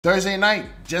Thursday night,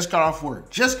 just got off work,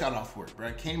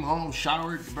 bro. Came home,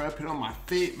 showered, bro, put on my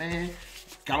fit, man.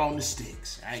 Got on the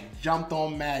sticks. I jumped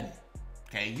on Madden.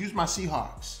 Okay, used my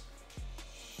Seahawks.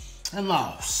 And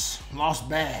lost. Lost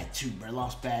bad too, bro.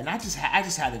 Lost bad. And I just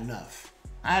had enough.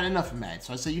 I had enough of Madden.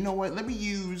 So I said, you know what? Let me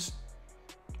do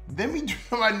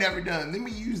what I've never done. Let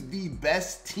me use the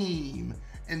best team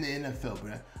in the NFL,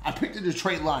 bro. I picked the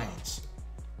Detroit Lions.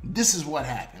 This is what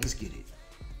happened. Let's get it.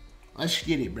 Let's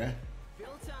get it, bro.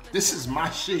 This is my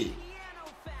shit.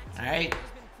 Alright?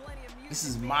 This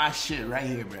is my shit right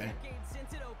here, bro.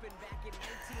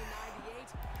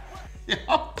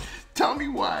 Yo, tell me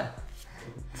why.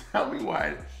 Tell me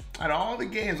why. Out of all the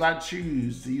games I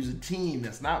choose to use a team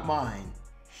that's not mine,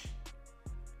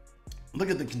 look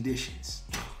at the conditions.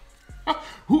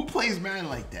 Who plays Madden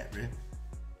like that, bro?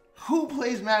 Who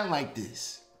plays Madden like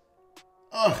this?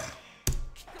 Ugh.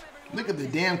 Look at the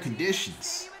damn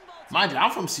conditions. Mind you,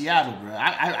 I'm from Seattle, bro.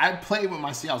 I play with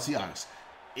my Seattle Seahawks.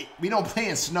 We don't play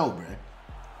in snow, bro.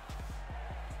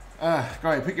 Go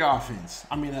ahead, pick your offense.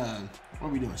 I mean, what are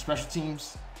we doing? Special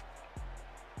teams?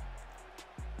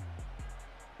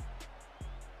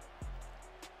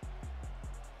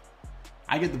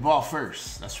 I get the ball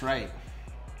first. That's right,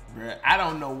 bro. I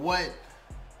don't know what.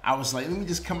 I was like, let me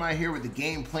just come out here with the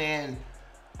game plan.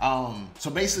 So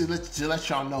basically, to let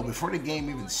y'all know, before the game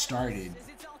even started,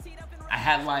 I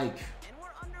had like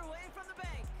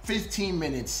 15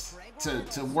 minutes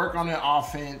to work on the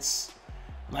offense.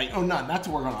 Like, oh, not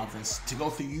to work on offense, to go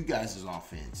through you guys'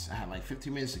 offense. I had like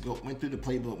 15 minutes to go, went through the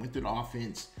playbook, went through the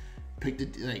offense,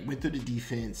 went through the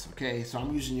defense. Okay, so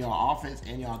I'm using y'all offense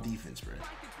and y'all defense, bro.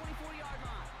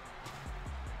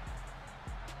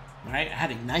 Right, I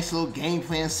had a nice little game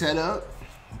plan set up.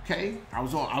 Okay, I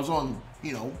was on,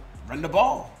 you know, run the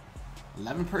ball,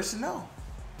 11 personnel.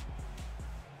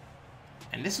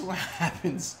 And this is what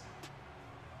happens.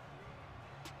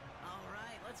 All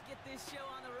right, let's get this show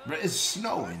on the road. Bro, it's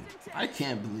snowing. I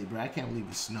can't believe, bro. I can't believe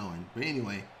it's snowing. But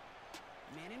anyway,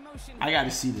 I got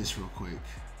to see this real quick.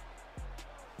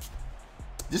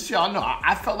 Just so y'all know,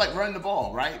 I felt like running the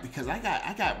ball, right? Because I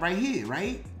got right here,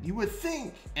 right? You would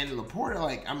think. And Laporta,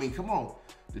 like, I mean, come on.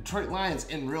 Detroit Lions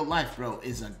in real life, bro,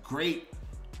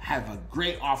 have a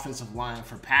great offensive line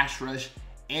for pass rush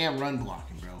and run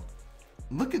blocking, bro.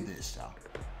 Look at this, though.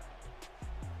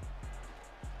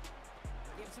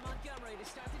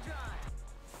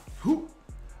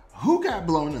 Who got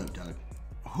blown up, Doug?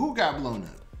 Who got blown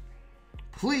up?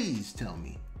 Please tell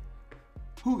me.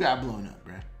 Who got blown up,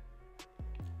 bruh?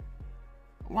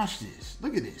 Watch this.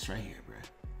 Look at this right here, bruh.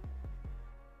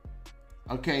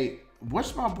 Okay,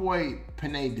 what's my boy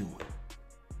Panay doing?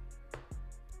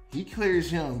 He clears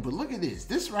him, but look at this.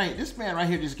 This man right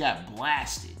here just got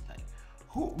blasted. Like,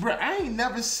 who, bruh? I ain't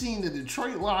never seen the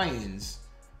Detroit Lions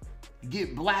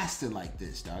get blasted like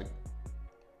this, dog.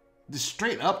 Just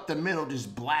straight up the middle,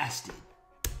 just blasted.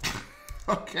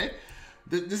 Okay,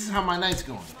 this is how my night's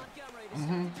going.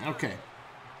 Okay,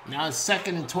 now it's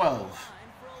 2nd and 12.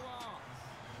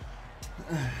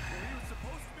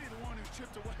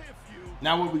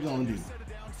 Now what we gonna do?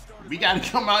 We gotta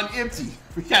come out empty.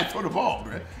 We gotta throw the ball,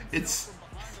 bro. It's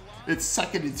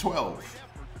 2nd and 12.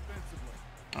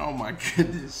 Oh my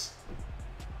goodness.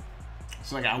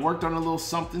 So like I worked on a little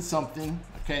something.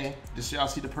 Okay, just so y'all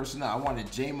see the personnel. I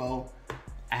wanted J-Mo.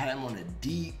 I had him on a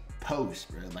deep post,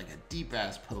 bro, like a deep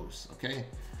ass post. Okay,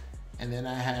 and then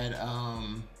I had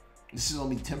this is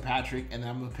gonna be Tim Patrick, and then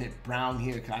I'm gonna put Brown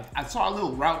here because I saw a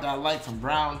little route that I like from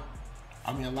Brown.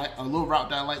 I mean, a little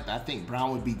route that I like that I think Brown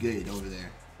would be good over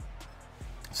there.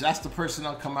 So that's the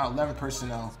personnel come out, 11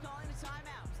 personnel.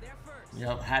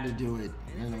 Yep, had to do it.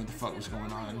 I didn't know what the fuck was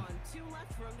going on.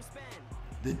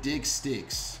 The dig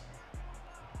sticks.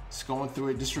 Just going through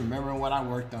it, just remembering what I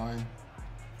worked on.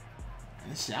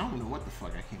 And see, I don't know what the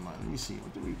fuck I came out. Let me see.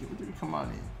 What did we come out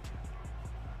in?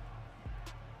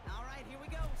 All right, here we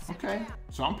go. Okay,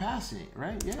 so I'm passing it,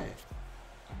 right? Yeah.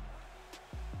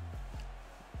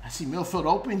 I see Millfield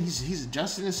open. He's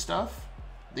adjusting his stuff.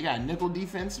 They got nickel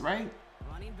defense, right?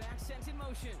 Running back sent in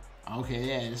motion. Okay,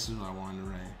 yeah, this is what I wanted to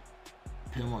run.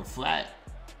 Pin him on the flat.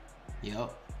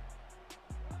 Yep.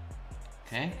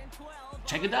 Okay.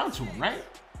 Check it down to him, right?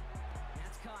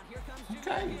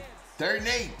 Okay. 3rd and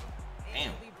 8.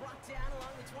 Damn.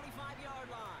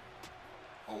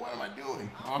 Oh, what am I doing?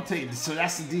 Oh, I'll tell you. So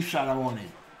that's the deep shot I wanted.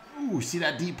 Ooh, see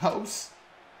that deep post?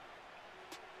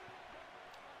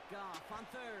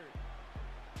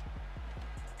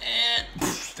 And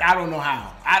I don't know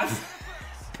how. I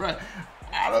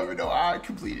don't even know how I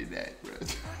completed that, bro.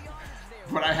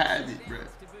 But I had it, bro.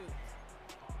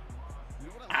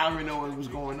 I don't even know what was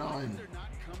going on.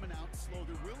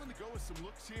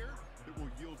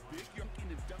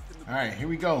 All right, here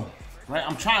we go. Right,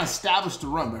 I'm trying to establish the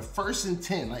run, but 1st and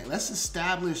 10. Like, let's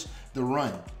establish the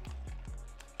run.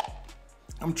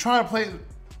 I'm trying to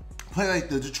play like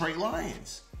the Detroit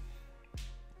Lions.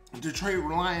 Detroit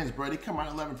Lions, bro, they come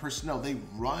out 11 personnel. They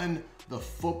run the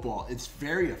football. It's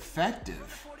very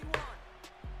effective.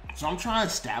 So I'm trying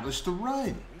to establish the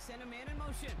run.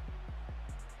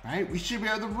 Right? We should be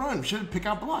able to run. We should pick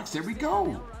out blocks. There we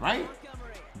go. Right?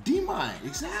 D-Mine,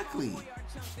 exactly.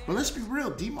 But let's be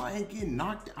real. D-Mine ain't getting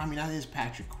knocked. I mean, that is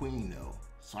Patrick Queen, though.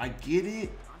 So I get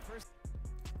it.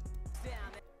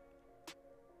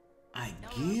 I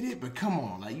get it, but come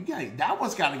on, like that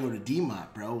one's got to go to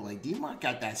D-Mont, bro. Like D-Mont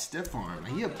got that stiff arm,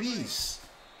 like, he a beast.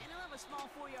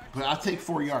 But I'll take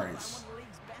 4 yards.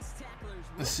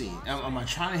 Let's see. Am I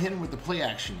trying to hit him with the play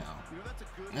action now?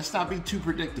 Let's not be too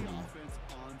predictable.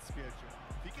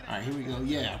 All right, here we go.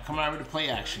 Yeah, I'm coming out with the play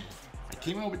action. I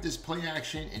came out with this play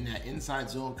action in that inside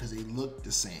zone because they look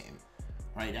the same,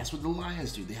 right? That's what the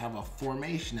Lions do. They have a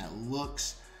formation that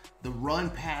looks. The run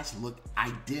pass look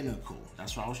identical.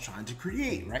 That's what I was trying to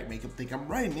create, right? Make them think I'm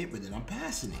running it, but then I'm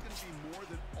passing it.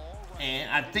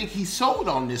 And I think he sold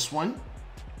on this one.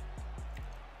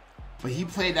 But he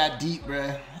played that deep,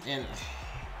 bruh. And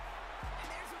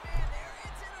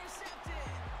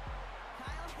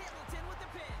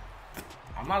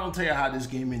I'm not gonna tell you how this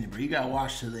game ended, bro. You gotta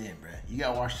watch to the end, bruh. You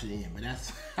gotta watch to the end. But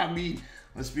that's, I mean,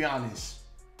 let's be honest.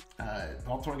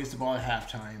 Baltimore gets the ball at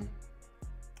halftime.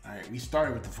 All right, we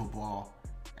started with the football,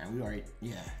 and we already,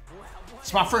 yeah.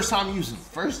 It's my first time using them.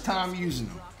 First time using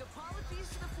them.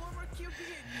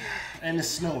 And it's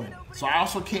snowing. So I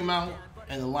also came out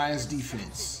in the Lions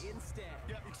defense.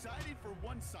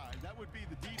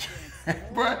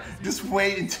 Bro, just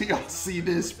wait until y'all see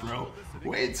this, bro.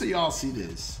 Wait until y'all see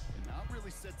this.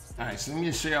 All right, so let me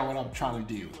just show y'all what I'm trying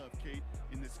to do.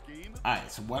 All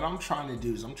right, so what I'm trying to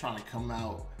do is I'm trying to come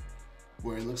out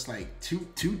where it looks like too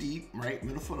deep, right?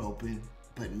 Middle foot open,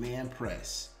 but man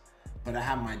press. But I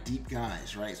have my deep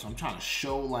guys, right? So I'm trying to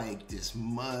show like this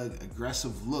mug,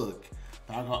 aggressive look,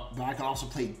 but I can also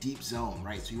play deep zone,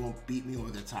 right? So you won't beat me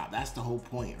over the top. That's the whole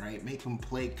point, right? Make them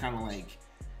play kind of like,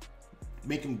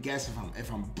 make them guess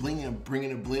if I'm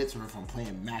bringing a blitz or if I'm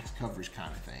playing max coverage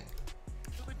kind of thing.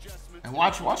 And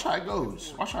watch how it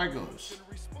goes. Watch how it goes.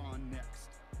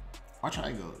 Watch how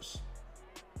it goes.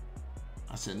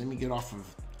 I said, let me get off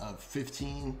of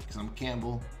 15 because I'm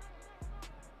Campbell.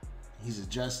 He's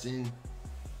adjusting.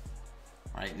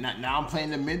 All right, now I'm playing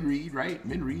the mid read, right?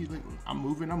 Mid read. Like, I'm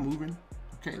moving.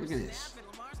 Okay, look at this.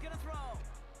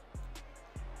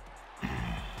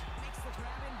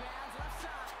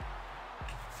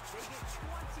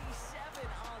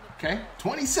 Okay,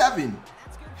 27.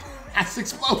 That's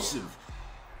explosive.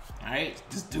 All right,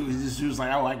 this dude's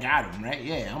like, oh, I got him, right?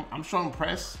 Yeah, I'm showing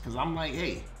press because I'm like,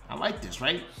 hey, I like this,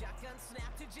 right?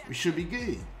 We should be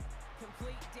good.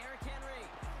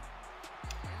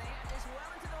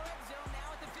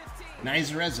 Now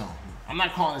he's in red zone. I'm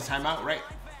not calling this timeout, right?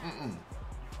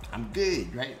 I'm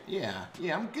good, right? Yeah,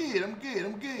 I'm good.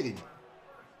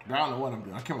 But I don't know what I'm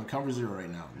doing. I'm coming cover 0 right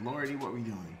now. Lordy, what we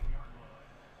doing?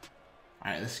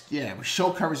 All right, we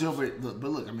show cover 0, but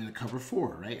look, I'm in the cover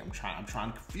 4, right? I'm trying to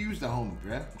confuse the homie,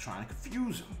 bruh. I'm trying to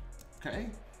confuse him, okay?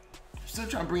 I'm still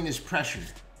trying to bring this pressure.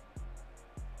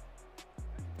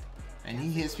 And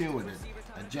he hits me with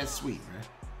a jet sweep,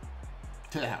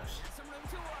 bruh. To the house.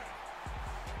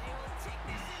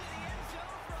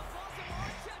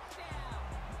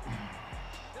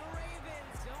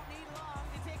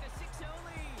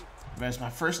 But it's my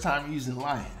first time using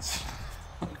Lions.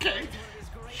 Okay?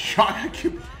 Y'all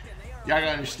gotta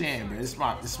understand, bro. This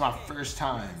is my first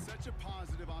time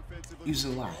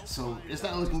using Lions. So it's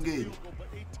not looking good.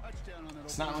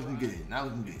 It's not looking good. Not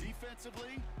looking good.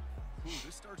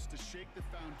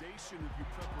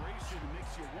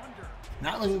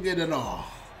 Not looking good at all.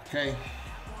 Okay?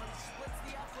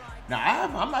 Now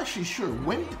I'm actually sure.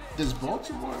 When does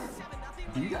Baltimore?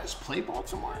 Do you guys play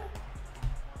Baltimore?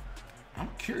 I'm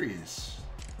curious.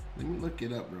 Let me look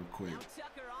it up real quick.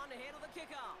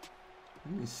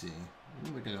 Let me see.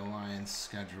 Let me look at the Lions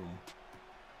schedule.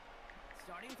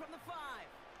 Starting from the 5.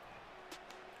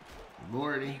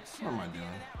 Lordy, what am I doing?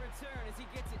 All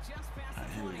right,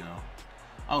 here we go.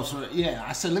 Oh, so yeah,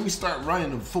 I said let me start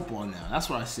running the football now. That's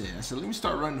what I said. I said let me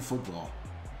start running the football.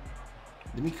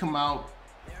 Let me come out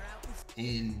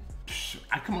and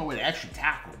I come out with an extra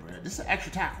tackle, bro. This is an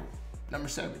extra tackle, number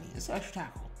 70. It's an extra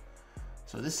tackle.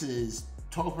 So this is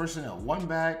 12 personnel, 1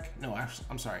 back. No,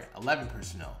 I'm sorry, 11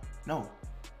 personnel. No.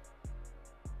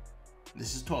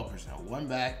 This is 12 personnel, 1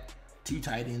 back, 2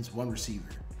 tight ends, 1 receiver.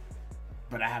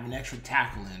 but I have an extra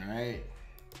tackle in, right?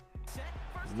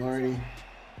 Already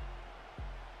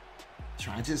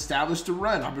trying to establish the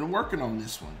run. I've been working on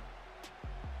this one.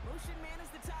 Motion man is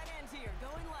the tight end here,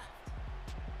 going left.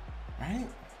 Right?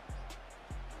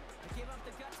 Give up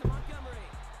the gut to Montgomery.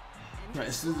 Right,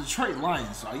 it's the Detroit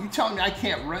Lions. So are you telling me I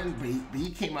can't run? But he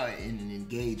came out in an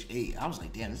engage 8. I was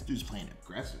like, damn, this dude's playing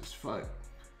aggressive as fuck.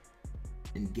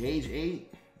 Engage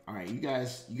 8. All right, you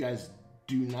guys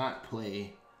do not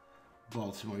play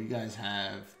Baltimore. You guys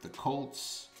have the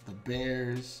Colts, the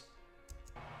Bears,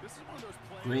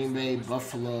 Green Bay,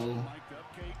 Buffalo,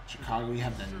 Chicago. You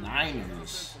have the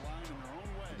Niners.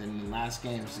 And then the last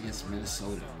game was against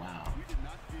Minnesota. Wow.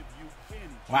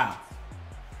 Wow.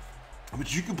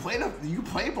 But you can play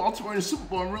Baltimore in the Super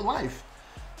Bowl in real life.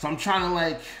 So I'm trying to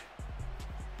like,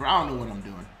 bro, I don't know what I'm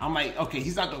doing. I'm like, okay,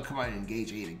 he's not gonna come out and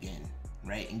engage 8 again,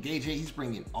 right? Engage 8, he's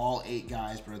bringing all 8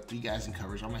 guys, bro, 3 guys in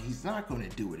coverage. I'm like, he's not gonna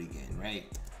do it again, right?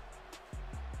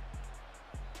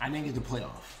 I didn't get the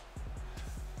playoff.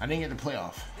 They will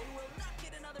not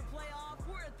get another playoff.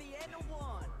 We're at the end of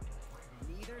one.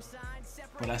 Neither side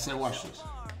separated. But I said, watch so this.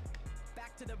 far.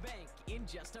 Back to the bank in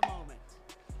just a moment.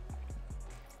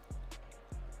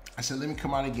 I said, let me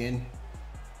come out again.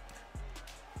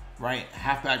 Right,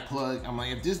 halfback plug. I'm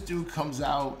like, if this dude comes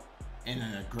out in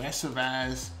an aggressive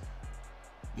ass,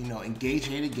 you know, engage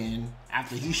 8 again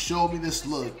after he showed me this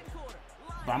look,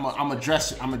 but I'm gonna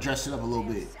dress it. I'm gonna dress it up a little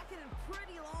bit.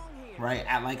 Right,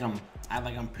 act like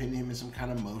I'm pinning him in some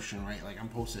kind of motion. Right, like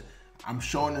I'm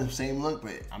showing him the same look,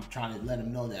 but I'm trying to let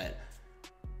him know that.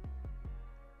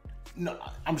 No,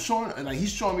 I'm showing like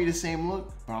he's showing me the same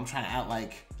look, but I'm trying to act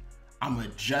like I'm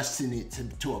adjusting it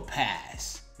to a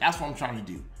pass. That's what I'm trying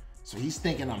to do. So he's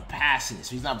thinking I'm passing it.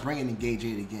 So he's not bringing engage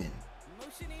 8 again.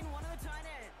 Motioning one of the tight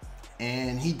ends.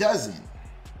 And he doesn't.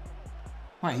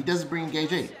 Right, he doesn't bring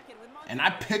engage 8. And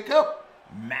I pick up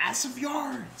massive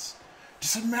yards.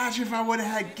 Just imagine if I would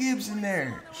have had Gibbs in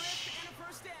there.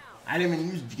 I didn't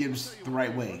even use Gibbs the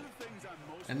right way.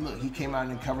 And look, he came out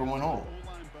and covered 1 hole.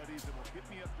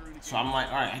 So I'm like,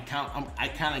 all right, I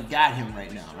kind of got him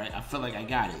right now, right? I feel like I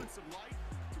got it.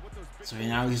 So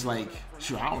now he's like,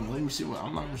 sure, I don't know. Let me see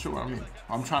I'm not even sure what I'm in.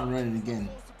 I'm trying to run it again.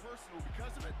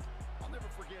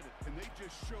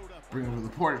 Bring over the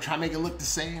Porter, try to make it look the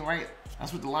same, right?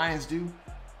 That's what the Lions do.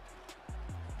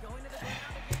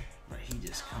 But he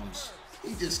just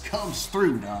comes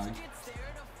through, dog.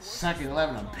 2nd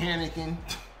 11, I'm panicking.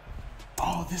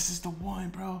 Oh, this is the one,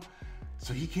 bro.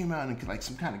 So he came out in like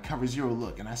some kind of cover 0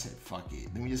 look, and I said, fuck it.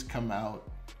 Let me just come out.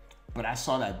 But I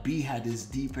saw that B had this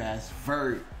deep ass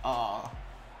vert.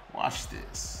 Watch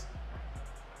this.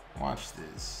 Watch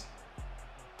this.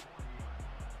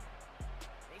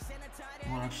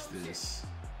 Watch this.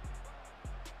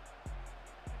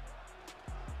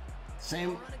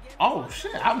 Same. Oh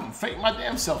shit! I'm faking my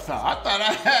damn self out. I thought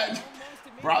I had.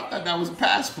 Bro, I thought that was a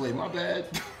pass play. My bad.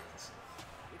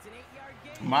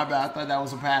 My bad. I thought that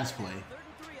was a pass play.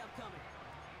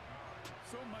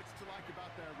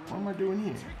 What am I doing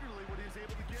here?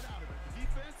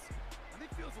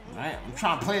 Right, I'm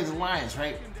trying to play as the Lions,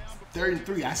 right? 3rd and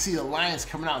 3. I see the Lions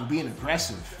coming out and being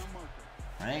aggressive.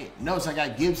 Right? Notice I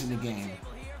got Gibbs in the game.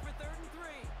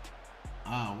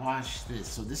 Watch this.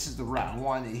 So this is the route I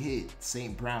wanted to hit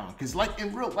St. Brown. Because like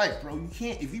in real life, bro, you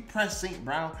can't, if you press St.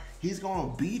 Brown, he's going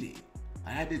to beat it.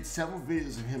 I did several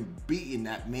videos of him beating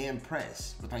that man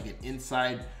press with like an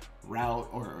inside route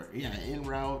or in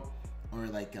route or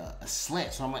like a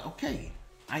slant. So I'm like, okay,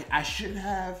 I should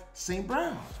have St.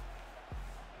 Brown.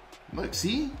 Look,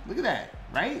 see? Look at that,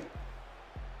 right?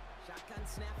 Shotgun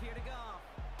snap here to go.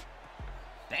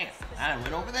 Damn, I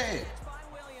went over there.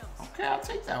 Okay, I'll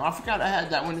take that one. I forgot I had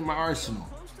that one in my arsenal.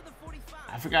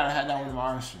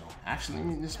 Actually, let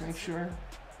me just make sure.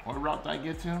 What route did I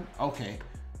get to him? Okay.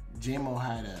 J-Mo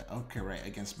had okay, right,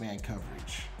 against man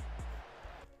coverage.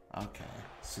 Okay.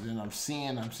 So then I'm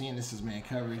seeing this is man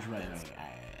coverage. Right.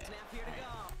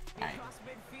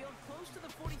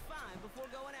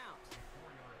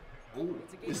 Oh,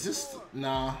 is this?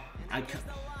 Nah.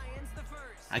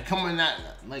 I come in that,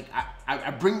 like,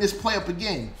 I bring this play up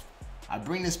again. I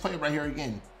bring this play up right here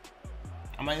again.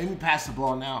 I'm like, let me pass the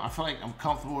ball now. I feel like I'm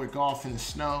comfortable with golf in the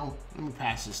snow. Let me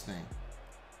pass this thing.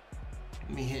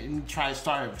 Let me try to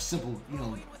start with simple,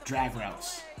 drag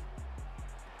routes.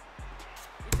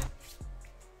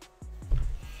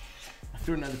 I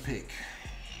threw another pick.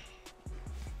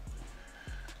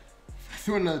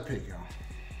 Y'all.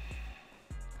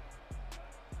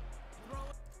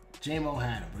 J-Mo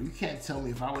had it, bro. You can't tell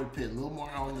me if I would have put a little more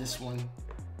on this one,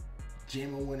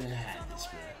 J-Mo wouldn't have had this,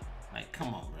 bro. Like,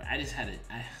 come on, bro. I just had it.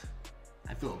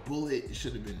 I threw a bullet. It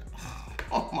should have been.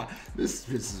 Oh my, this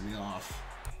pisses me off.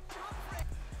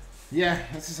 Yeah,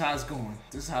 this is how it's going.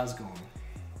 This is how it's going.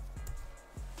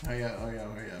 Hurry up, hurry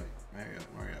up, hurry up, hurry up,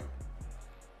 hurry up.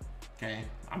 Okay,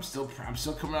 I'm still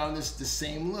coming out in this the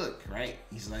same look, right?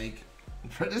 He's like,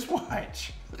 just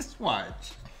watch, just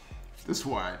watch, just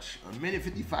watch. A minute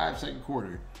 55, second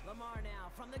quarter. Lamar now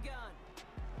from the gun,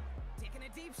 taking a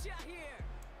deep shot here.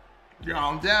 Yo,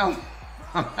 I'm down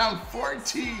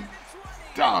 14,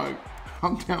 dog.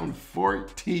 I'm down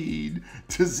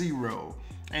 14-0,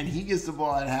 and he gets the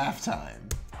ball at halftime.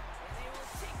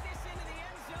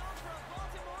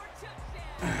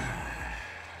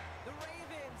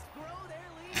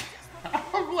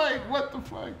 I'm like, what the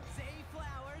fuck?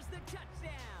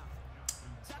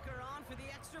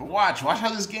 But watch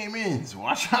how this game ends.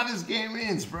 Watch how this game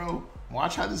ends, bro.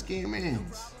 Watch how this game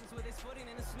ends.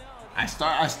 I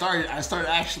started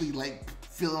actually like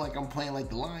feeling like I'm playing like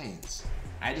the Lions.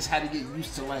 I just had to get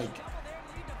used to like,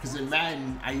 because in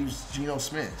Madden I use Geno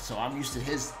Smith, so I'm used to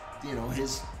his, you know,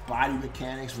 his body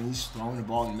mechanics when he's throwing the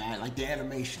ball in Madden, like the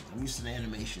animations. I'm used to the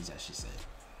animations, I should say.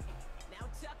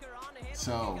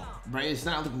 So, but it's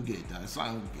not looking good, though. It's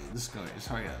not looking good. Let's go. Let's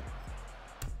hurry up.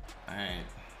 All right.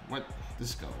 What?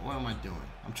 Let's go. What am I doing?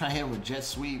 I'm trying to hit him with jet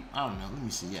sweep. I don't know. Let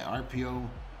me see. Yeah, RPO,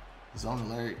 zone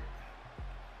alert.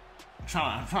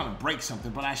 I'm trying to break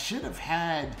something, but I should have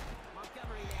had.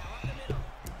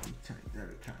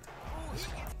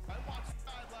 I watched the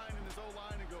sideline and his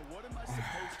O-line and go, what am I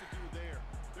supposed to do there?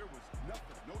 There was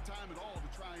nothing, no time at all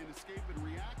to try and escape and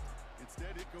react.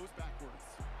 Instead, it goes backwards.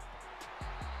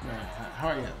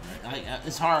 Hurry up, man.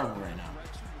 It's horrible right now.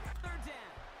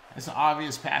 It's an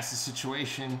obvious passing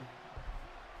situation.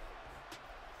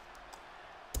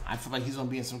 I feel like he's gonna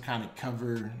be in some kind of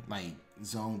cover, like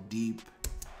zone deep.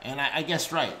 And I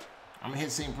guessed right. I'm gonna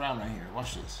hit St. Brown right here.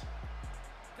 Watch this.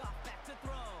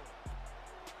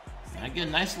 And I get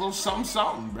a nice little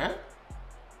something, bruh.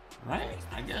 Right?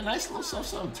 I get a nice little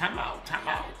something. Time out.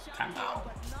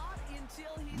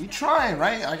 We trying,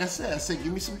 right? Like I said,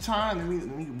 give me some time. Let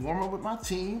me warm up with my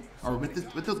team or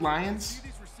with the Lions.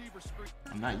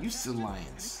 I'm not used to the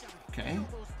Lions. Okay.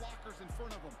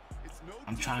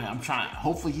 I'm trying.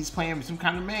 Hopefully he's playing some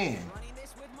kind of man.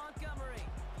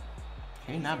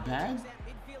 Okay, not bad.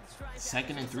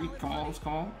 2nd and 3. Come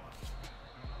on.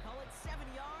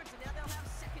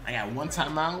 I got one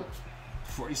timeout.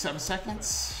 47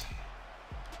 seconds.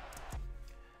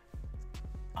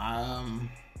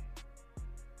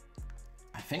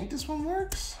 I think this one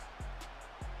works.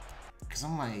 Cause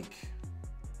I'm like,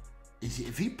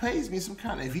 if he pays me some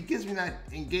kind of, if he gives me that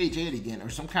engage 8 again or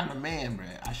some kind of man, bro,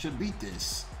 I should beat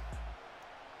this.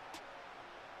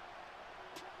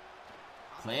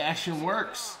 Play action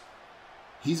works.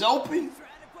 He's open.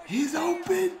 He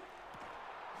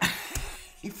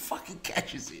fucking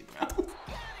catches it, bro.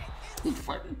 He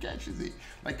fucking catches it.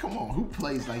 Like, come on, who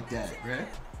plays like that, bro?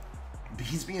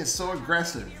 He's being so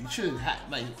aggressive. You should have,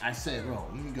 like I said, bro,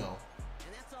 let me go.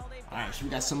 All right, so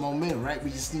we got some momentum, right? We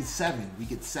just need 7. We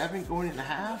get 7 going in the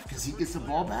half because he gets the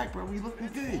ball back, bro. We looking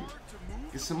good.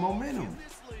 Get some momentum.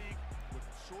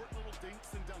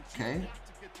 Okay.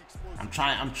 I'm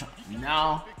trying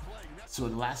now. So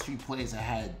the last few plays I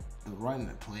had the run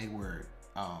play where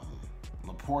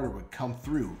Laporta would come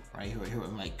through, right? He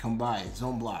would like come by,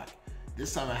 zone block.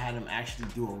 This time I had him actually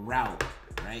do a route,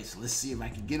 right? So let's see if I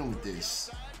can get him with this.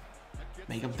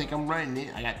 Make him think I'm running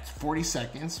it. I got 40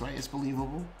 seconds, right? It's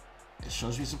believable. It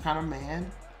shows me some kind of man.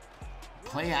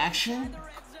 Play action.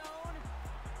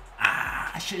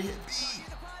 I should hit B.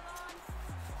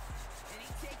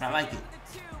 I like it.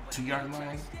 2-yard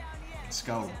line. Let's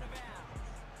go.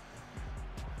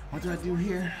 What do I do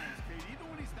here?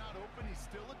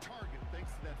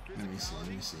 Let me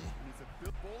see.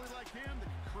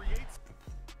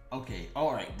 Okay,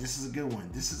 all right. This is a good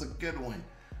one.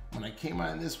 When I came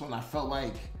out in this one, I felt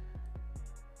like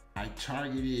I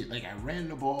targeted, like I ran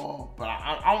the ball, but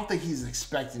I don't think he's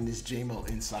expecting this J-Mo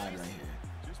inside right here.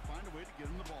 Just find a way to get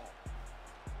him the ball.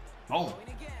 Boom.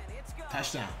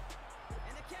 Touchdown.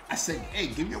 I said, hey,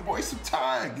 give your boy some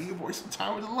time. Give your boy some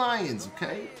time with the Lions,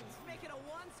 okay?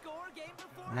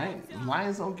 Right? The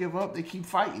Lions don't give up. They keep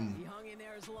fighting.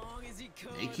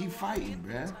 They keep fighting,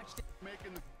 bruh.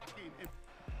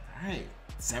 All right.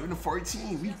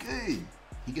 7-14. We good.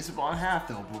 He gets the ball in half,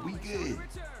 though, but we good.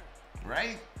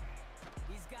 Right?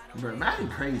 Bro, Madden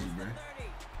crazy, bro.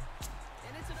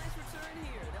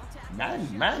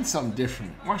 Madden's something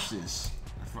different. Watch this.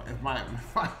 If my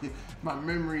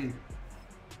memory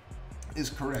is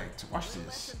correct, watch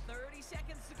this.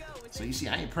 So you see,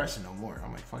 I ain't pressing no more.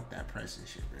 I'm like, fuck that pressing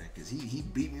shit, bro. Because he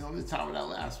beat me over the top of that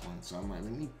last one. So I'm like,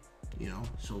 let me You know,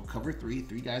 so cover three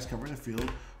guys covering the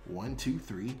field. 1, 2,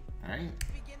 3. All right,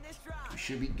 we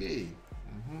should be good.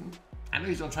 I know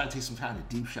he's gonna try to take some kind of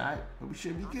deep shot, but we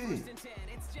should be good.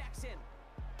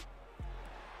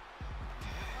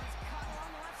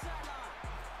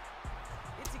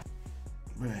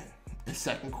 But in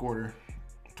second quarter,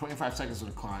 25 seconds on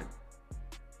the clock,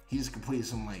 he just completed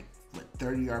some like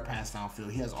 30-yard pass downfield.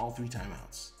 He has all 3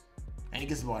 timeouts, and he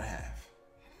gets the ball at half.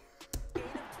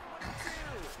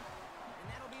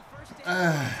 It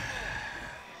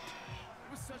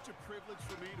was such a privilege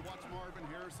for me to watch Marvin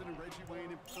Harrison and Reggie Wayne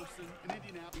in person in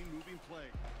Indianapolis moving play.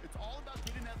 It's all about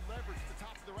getting that leverage at the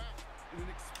top of the route and then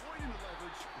exploiting the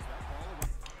leverage as that ball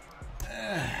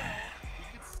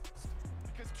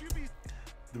because QB's.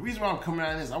 The reason why I'm coming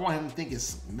out of this, I want him to think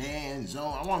it's man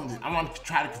zone. I want to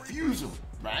try to confuse him,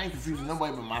 but I ain't confusing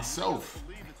nobody but myself.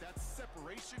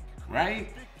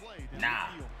 Right? Nah.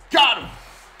 Got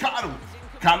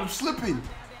him slipping.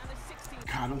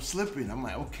 I'm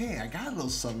like, okay, I got a little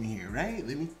something here, right?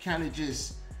 Let me kind of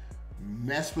just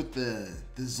mess with the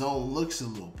zone looks a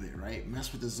little bit, right?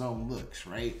 Mess with the zone looks,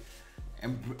 right?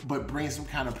 But bring some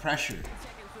kind of pressure.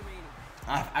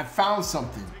 I found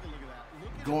something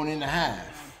going into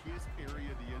half.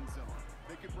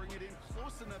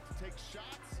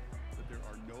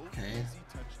 Okay.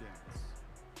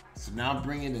 So now I'm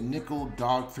bringing the nickel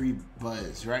dog 3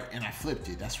 buzz, right? And I flipped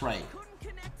it. That's right.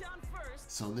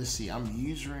 So let's see. I'm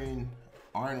using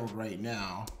Arnold right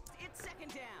now.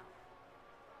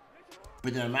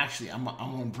 But then I'm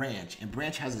on Branch, and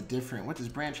Branch has a different. What does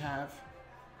Branch have?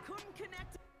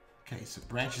 Okay, so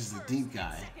Branch is the deep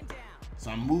guy.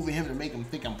 So I'm moving him to make him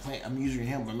think I'm using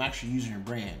him, but I'm actually using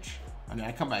Branch. And then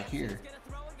I come back here,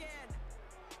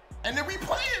 and then we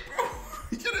play it, bro.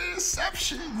 We get an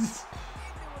interception.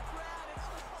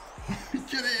 We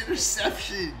get an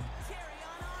interception.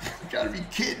 You gotta be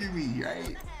kidding me,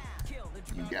 right?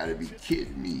 You gotta be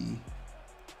kidding me.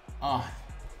 Oh,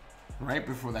 right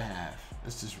before the half.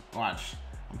 Let's just watch.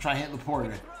 I'm trying to hit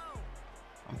Laporta.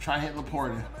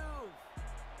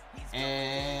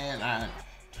 And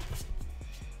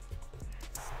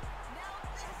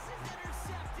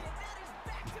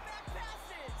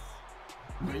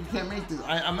But you can't make this.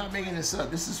 I'm not making this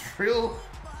up. This is real.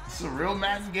 This is a real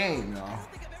Madden game, y'all.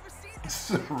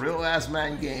 This is a real ass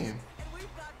Madden game.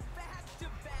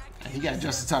 And he got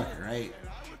Justin Tucker, right?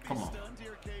 Come on.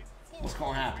 What's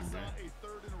gonna happen, bro?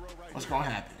 What's gonna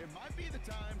happen?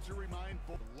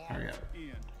 Hurry up.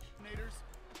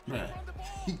 Bro,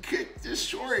 he kicked this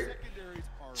short.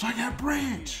 So I got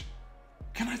Branch.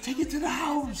 Can I take it to the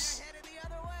house?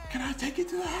 Can I take it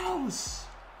to the house?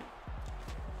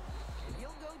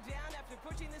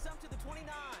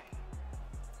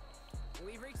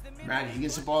 Right, he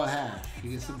gets the ball at half.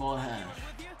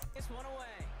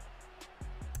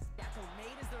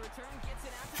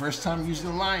 First time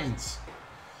using the lines.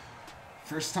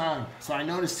 First time. So I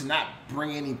noticed to not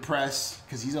bring any press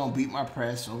because he's going to beat my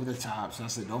press over the top. So I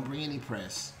said, don't bring any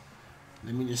press.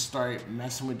 Let me just start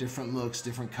messing with different looks,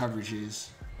 different coverages.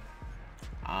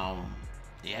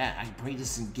 Yeah, I bring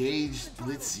this engaged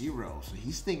blitz 0. So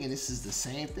he's thinking this is the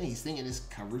same thing. He's thinking it's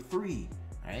cover 3,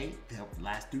 right? The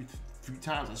last few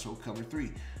times I showed cover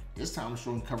 3. This time I'm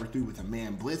showing cover 3 with a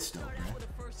man blitz though,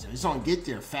 bro. So it's gonna get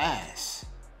there fast.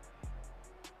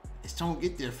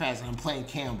 And I'm playing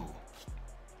Campbell.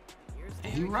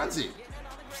 And he runs it.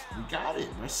 We got it.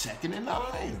 We're 2nd and 9.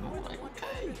 I'm like,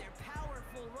 okay.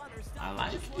 I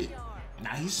like it.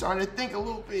 Now he's starting to think a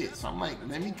little bit. So I'm like,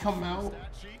 let me come out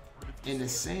in the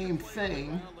same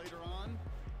thing.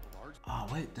 Oh,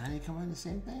 wait, did I come out in the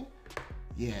same thing?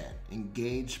 Yeah,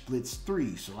 engage blitz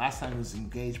 3. So last time it was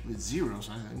engage blitz 0.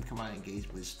 So let me come out and engage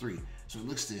blitz 3. So it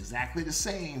looks exactly the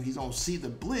same. He's gonna see the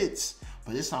blitz,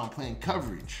 but this time I'm playing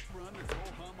coverage.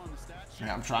 And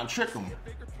I'm trying to trick him.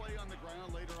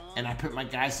 And I put my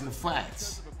guys in the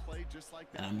flats.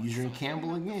 And I'm using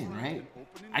Campbell again, right?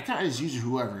 I kind of just use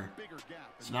whoever.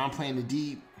 So now I'm playing the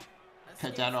deep.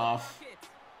 Cut that off.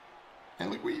 And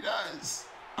look what he does.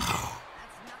 Oh,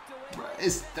 bro,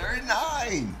 it's 3rd and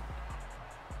 9.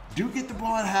 Do get the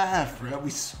ball at half, bro.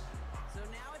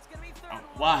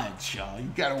 Watch, y'all. You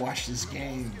gotta watch this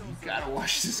game.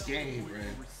 Bro.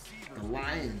 The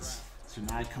Lions. So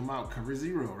now I come out cover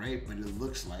 0, right? But it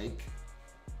looks like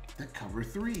the cover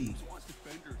 3.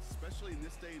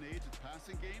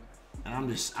 And I'm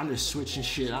just switching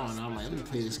shit. I don't know. I'm like, let me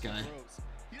play this guy.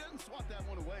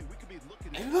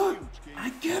 And look, I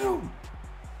get him.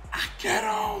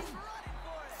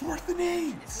 4th and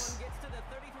 8.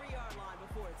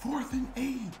 4th and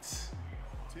 8.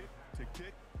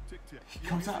 He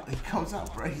comes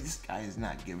out, bro. This guy is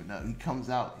not giving up. He comes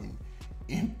out and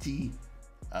empty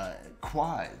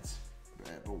quads.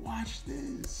 But watch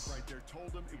this. Right there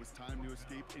told him it was time to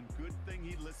escape, and good thing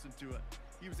he listened to it.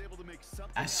 He was able to make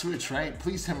something. I switch, right?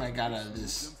 Please tell me I got out of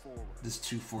this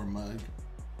 2-4 mug.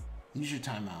 Use your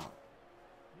timeout.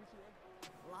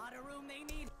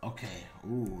 Okay.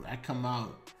 Ooh, I come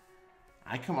out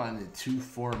in the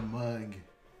 2-4 mug.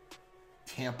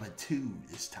 Tampa 2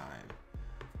 this time.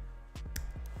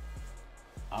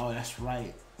 Oh, that's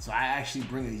right. So I actually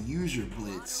bring a user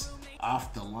blitz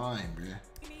off the line, bruh.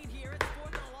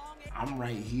 I'm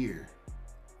right here.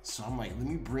 So I'm like, let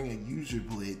me bring a user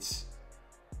blitz,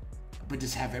 but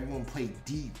just have everyone play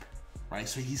deep, right?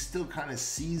 So he still kind of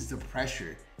sees the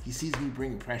pressure. He sees me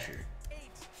bringing pressure.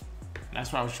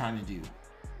 That's what I was trying to do.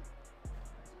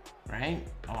 Right?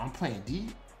 Oh, I'm playing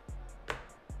deep.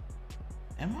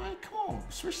 Am I? Come on,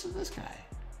 switch to this guy.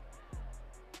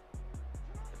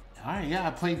 All right, yeah,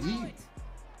 I play deep.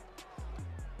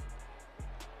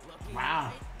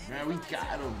 Wow, man, we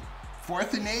got him.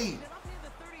 4th and 8.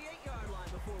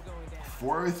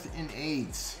 4th and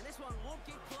 8.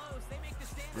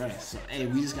 Right, so hey,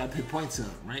 we just gotta pick points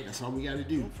up, right? That's all we gotta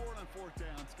do.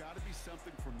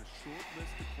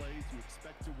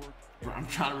 Bro, I'm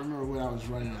trying to remember what I was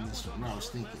running on this one. What I was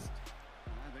thinking.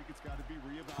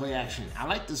 Play action. I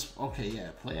like this. Okay,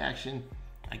 yeah, play action.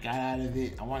 I got out of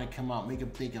it. I want to come out, make them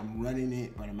think I'm running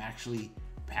it, but I'm actually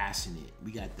passing it.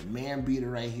 We got the man beater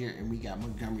right here, and we got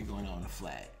Montgomery going on the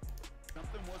flag.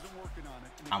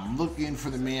 I'm looking for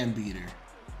the man beater.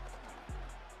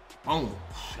 Boom.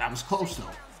 That was close, though.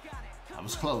 That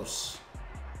was close.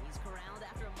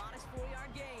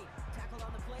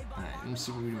 All right, let me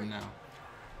see what we're doing now.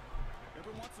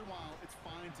 Every once in a while, it's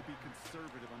fine to be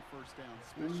conservative on first down,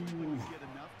 especially when you get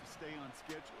enough to stay on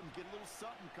schedule and get a little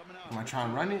something coming out. Am I trying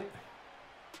to run it?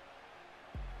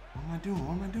 What am I doing?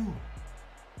 What am I doing?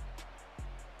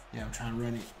 Yeah, I'm trying to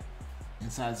run it.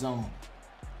 Inside zone.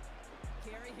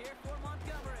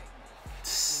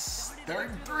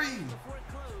 33.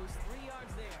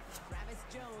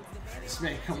 This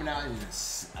man coming out in a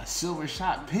silver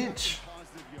shot pinch.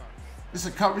 This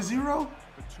a cover 0?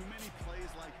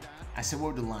 I said,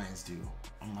 what would the Lions do?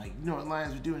 I'm like, you know what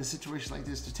Lions would do in a situation like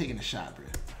this? They're taking a shot, bro.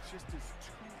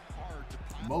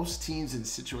 Most teams in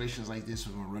situations like this are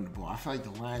going to run the ball. I feel like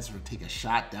the Lions are going to take a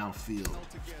shot downfield.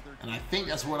 And I think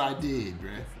that's what I did,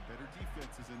 bro.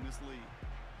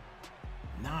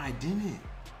 No, I didn't.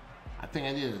 I think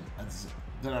I did.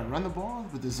 Did I run the ball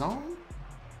with the zone?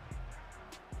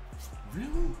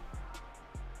 Really?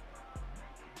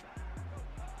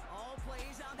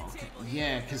 Okay.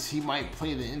 Yeah, because he might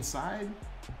play the inside.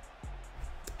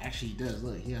 Actually, he does.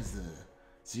 Look, he has the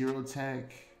 0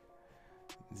 tech,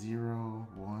 0,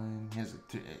 1. He has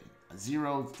a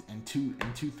 0 and 2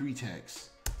 3 techs.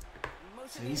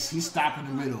 So he's stopping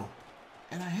the middle,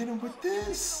 and I hit him with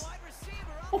this.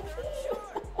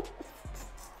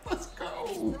 Let's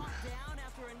go.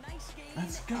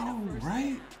 Let's go,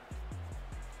 right?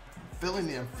 I'm feeling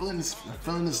it. I'm feeling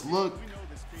this look.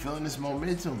 Feeling this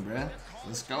momentum, bruh.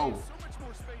 Let's go.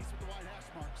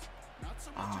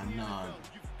 Oh, no.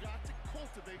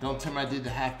 Don't tell me I did the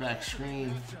halfback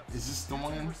screen. Is this the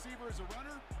one?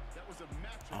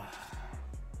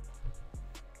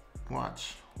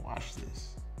 Watch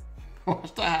this.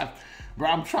 Watch the half. Bro,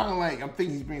 I'm trying to I'm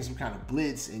thinking he's bringing some kind of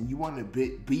blitz, and you want to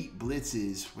beat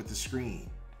blitzes with the screen.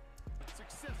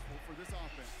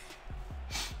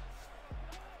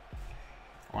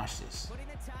 Watch this.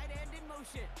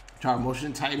 Try to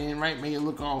motion tight end, right? Make it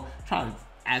look all. Try to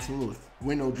add some little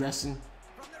window dressing.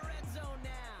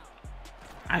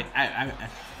 I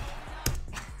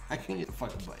can't get the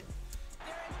fucking button.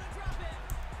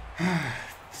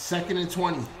 2nd and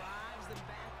 20.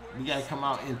 We gotta come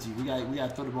out empty. We gotta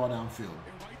throw the ball downfield.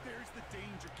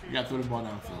 We gotta throw the ball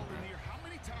downfield, bro.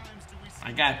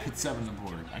 I gotta put 7 on the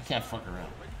board. I can't fuck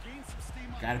around.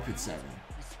 Gotta put 7.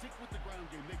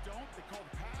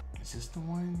 Is this the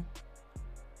one?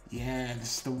 Yeah,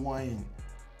 this is the one.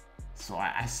 So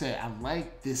I said I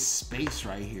like this space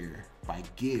right here by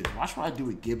Gibbs. Watch what I do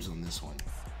with Gibbs on this one.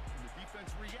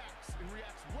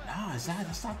 Nah,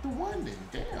 that's not the one then.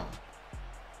 Damn.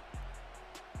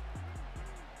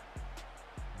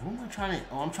 What am I trying to?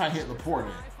 Oh, I'm trying to hit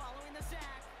Laporta.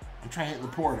 I'm trying to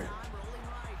hit Laporta.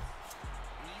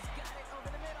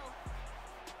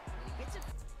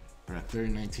 We're at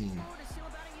 3rd-19.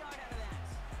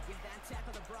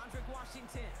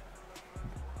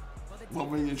 What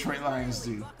will the Detroit Lions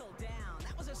do?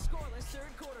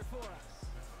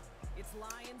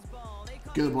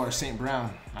 Give the ball to St.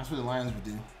 Brown. That's what the Lions would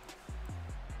do.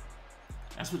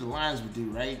 That's what the Lions would do,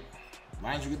 right?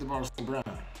 Lions would get the ball to St. Brown,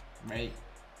 right?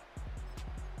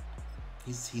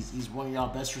 He's one of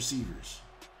y'all best receivers.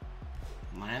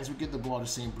 Lions would get the ball to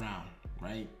St. Brown,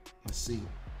 right? Let's see.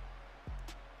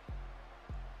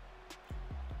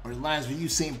 Or the Lions would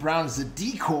use St. Brown as a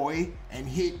decoy and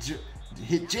hit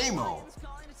J-Mo.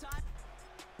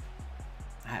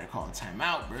 I had to call a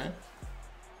timeout, bruh.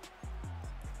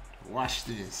 Watch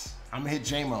this. I'm gonna hit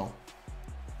J-Mo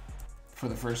for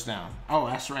the first down. Oh,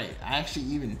 that's right. I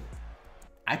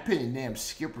put a damn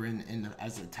skipper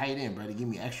as a tight end, bro, to give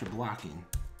me extra blocking.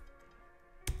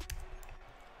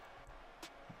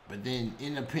 But then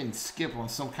end up hitting skip on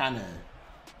some kind of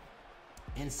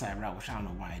inside route, which I don't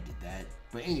know why I did that.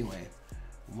 But anyway,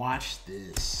 watch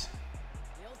this.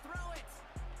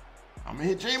 I'm gonna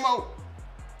hit J-Mo.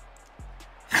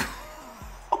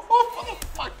 For the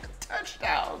fucking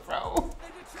touchdown, bro.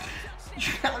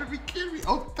 You gotta be kidding me.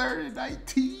 Oh, 3rd and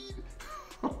 19.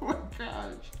 Oh my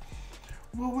gosh.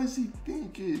 What was he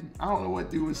thinking? I don't know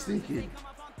what dude was thinking.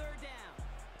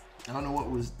 I don't know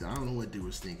what dude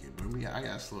was thinking, but I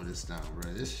gotta slow this down,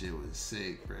 bro. This shit was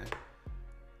sick, bro.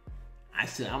 I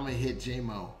said I'm gonna hit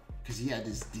J-Mo because he had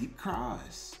this deep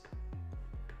cross,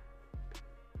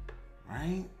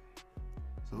 right?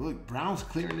 So look, Brown's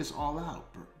clearing this all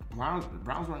out. Brown's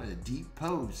running a deep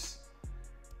post,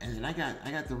 and then I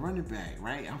got the running back,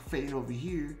 right? I'm fading over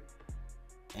here,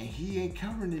 and he ain't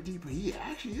covering the deep. He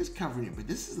actually is covering it, but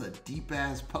this is a deep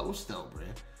ass post though, bro.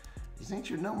 This ain't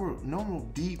your normal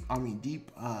deep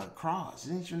cross.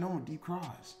 This ain't your normal deep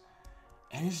cross.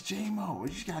 And it's J-Mo. You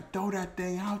just gotta throw that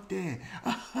thing out there.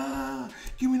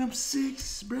 Give me them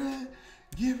 6, bruh.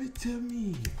 Give it to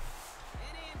me.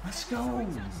 Let's go.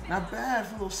 Not bad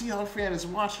for a little Seahawk fan that's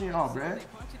watching y'all, bruh.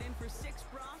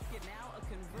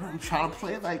 I'm trying to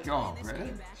play like y'all,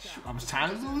 bruh. I was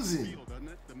tired of losing.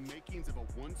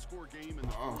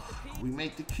 Oh, we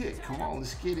make the kick. Come on,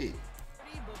 let's get it.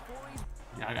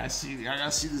 Y'all gotta see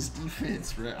this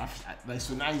defense, bro.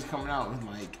 So now he's coming out with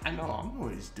like, I know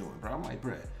what he's doing, bro. I'm like,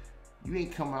 bro, you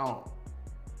ain't come out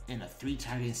in a 3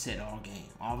 tight end set all game.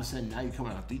 All of a sudden now you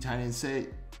coming out a 3 tight end set.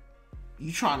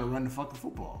 You trying to run the fucking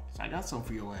football. So I got something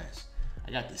for your ass.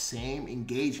 I got the same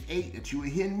engage 8 that you were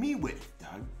hitting me with,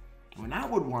 dog. When I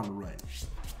would want to run.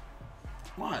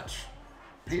 Watch.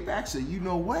 Payback's a you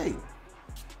know way.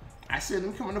 I said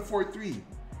I'm coming to 4-3.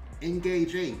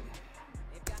 Engage 8.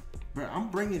 Bro, I'm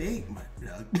bringing 8, my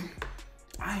dog.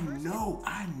 I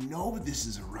know this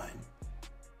is a run.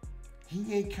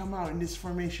 He ain't come out in this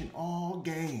formation all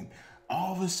game.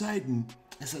 All of a sudden,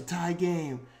 it's a tie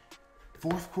game.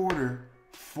 4th quarter,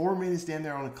 4 minutes down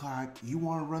there on the clock. You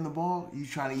want to run the ball? You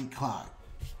trying to eat clock.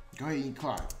 Go ahead and eat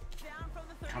clock.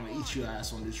 I'm going to eat your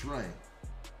ass on this run.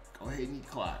 Go ahead and eat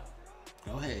clock.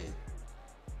 Go ahead.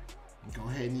 Go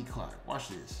ahead and eat clock. Watch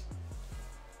this.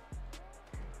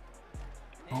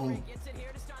 Boom.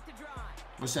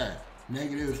 What's that?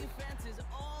 Negative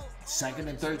 2nd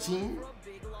and 13?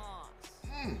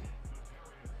 Damn,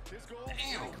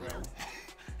 bro.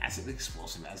 That's an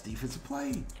explosive ass defensive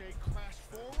play.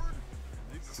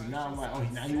 So now I'm like, oh,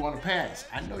 now you want to pass.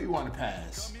 I know you want to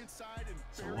pass.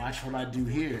 So watch what I do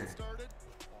here.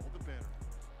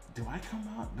 Do I come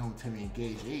out? Don't tell me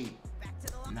engage 8.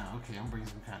 Nah, okay, I'm bringing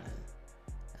some kind of,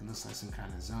 it looks like some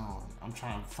kind of zone. I'm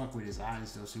trying to fuck with his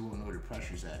eyes though, so he won't know where the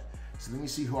pressure's at. So let me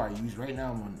see who I use. Right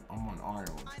now I'm on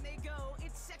Arnold.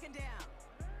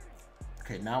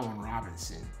 Okay, now I'm on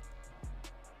Robinson.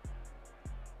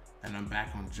 And I'm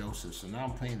back on Joseph. So now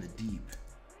I'm playing the deep.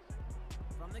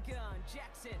 From the gun,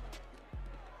 Jackson.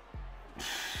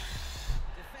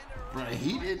 Bro,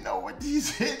 he didn't know what he's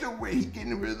hitting with. He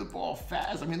getting rid of the ball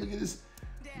fast. I mean, look at this.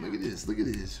 Look at this. Look at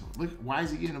this. Look, why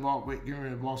is he getting rid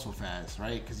of the ball so fast,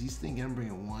 right? Because he's thinking I'm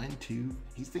bringing 1, 2.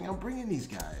 He's thinking I'm bringing these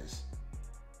guys.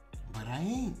 But I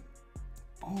ain't.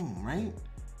 Boom, right?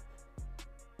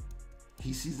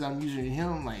 He sees I'm using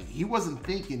him like he wasn't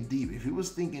thinking deep. If he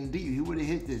was thinking deep, he would have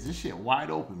hit this. This shit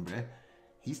wide open, bruh.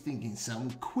 He's thinking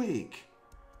something quick.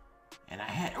 And I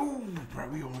had, ooh, bro,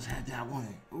 we almost had that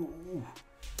one. Ooh.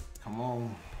 Come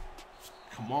on.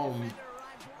 Come on.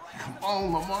 Come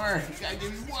on, Lamar. You gotta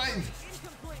give me 1.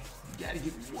 You gotta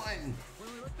give me 1. When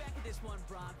we look back at this one,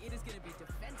 Brock, it is gonna be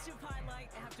defensive highlight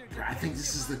after. Bro, I think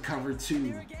this is the cover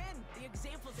 2.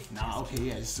 Nah, okay,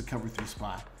 yeah, this is a cover 3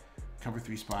 spot. Cover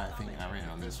 3 spot, I think I ran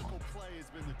on this one.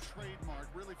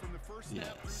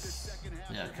 Yes.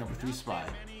 Yeah, cover 3 spot.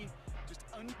 Just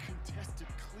uncontested,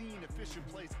 clean, efficient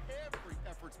plays. Every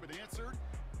effort's been answered.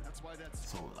 That's why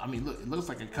that's so. I mean, look, it looks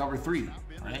like a cover 3,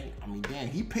 right? I mean, damn,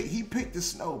 he picked the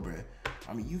snow, bro.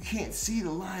 I mean, you can't see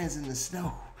the Lions in the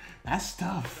snow. That's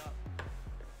tough.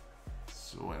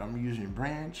 So what? I'm using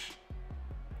branch.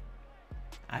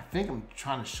 I think I'm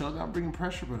trying to show that I'm bringing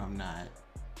pressure, but I'm not.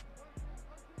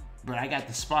 But I got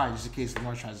the spot just in case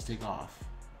Lamar tries to take off.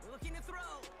 Looking to throw.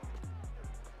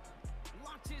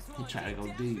 He tried to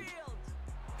go deep.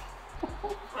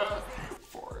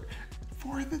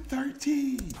 4th and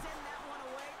 13.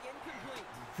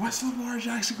 What's Lamar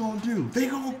Jackson gonna do? They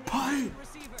gonna punt.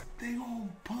 They gonna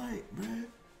punt, man.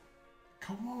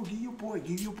 Come on,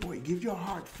 give your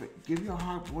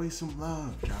heart boy some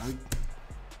love, dog.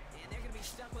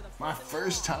 My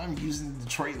first time using the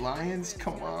Detroit Lions.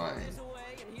 Come on.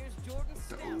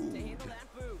 Dude.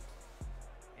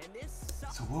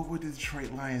 So what would the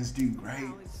Detroit Lions do,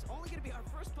 right?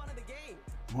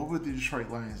 What would the Detroit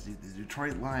Lions do? The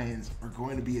Detroit Lions are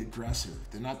going to be aggressive.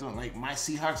 They're not doing like my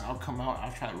Seahawks. I'll come out.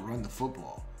 I'll try to run the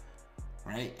football,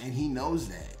 right? And he knows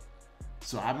that.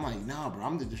 So I'm like, nah, bro.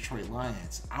 I'm the Detroit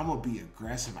Lions. I'm gonna be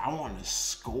aggressive. I want to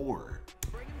score,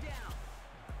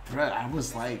 bro. I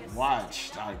was like,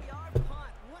 watch, dog.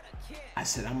 I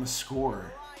said I'm gonna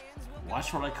score.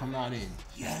 Watch what I come out in.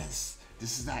 Yes,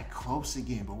 this is that close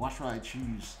again. But watch what I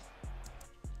choose.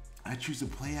 I choose a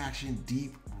play action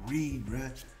deep read, bro.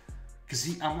 Cause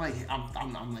I'm like,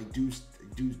 dude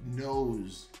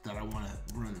knows that I want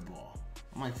to run the ball.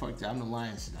 I'm like, fuck that. I'm the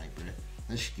Lions tonight, bro.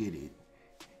 Let's get it.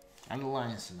 I'm the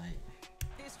Lions tonight.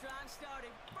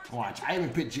 Watch. I even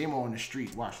picked J-Mo on the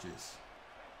street. Watch this.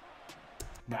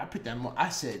 But I picked that. I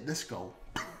said, let's go.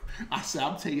 I said,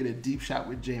 I'm taking a deep shot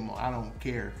with J-Mo. I don't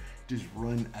care. Just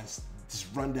run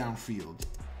downfield.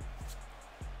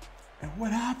 And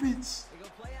what happens?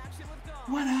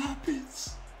 What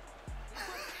happens?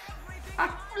 I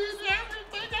did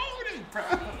everything on it, bro.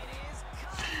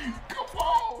 Come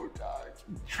on, dog.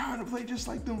 Trying to play just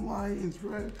like them Lions,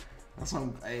 bro. That's what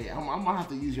I'm gonna have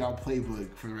to use y'all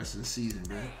playbook for the rest of the season,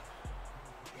 bro.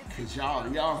 Cause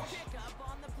y'all.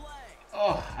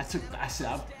 Oh, I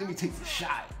said, let me take the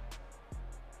shot.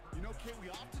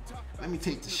 Let me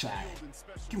take the shot.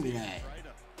 Give me that.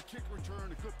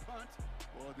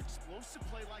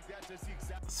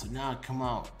 So now I come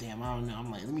out. Damn, I don't know.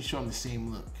 I'm like, let me show him the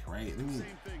same look, right? Let me.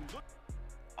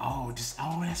 Oh, that's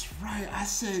right. I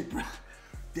said, bro.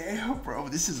 Damn, bro.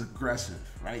 This is aggressive,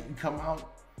 right? You come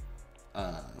out.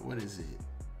 What is it?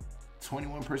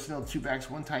 21 personnel, 2 backs,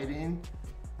 1 tight end.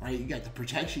 Right? You got the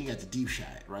protection. You got the deep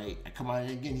shot, right? I come out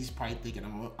again. He's probably thinking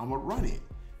I'm gonna run it.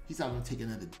 He's not gonna take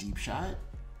another deep shot.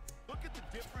 Look at the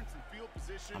difference in field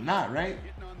position. I'm not, right?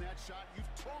 Getting on that shot, you've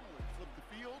totally flipped the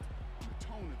field and the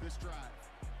tone of this drive.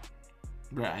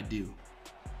 Bro, I do.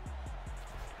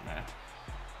 Nah.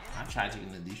 I tried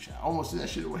taking the deep shot. I almost threw that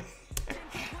shit away.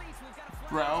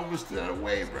 Bro, I almost threw that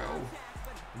away, bro.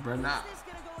 Bro, not.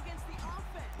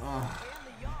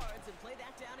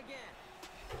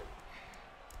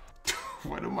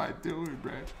 What am I doing,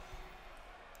 bro?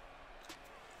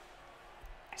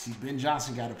 See, Ben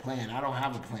Johnson got a plan. I don't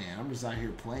have a plan. I'm just out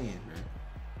here playing, bro.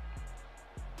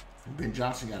 Ben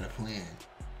Johnson got a plan.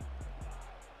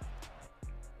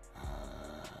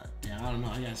 Damn, I don't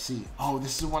know. I gotta see. Oh,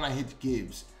 this is the one I hit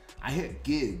Gibbs. I hit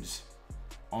Gibbs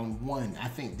on 1. I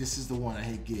think this is the one I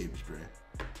hit Gibbs, bro.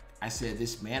 I said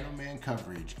this man-on-man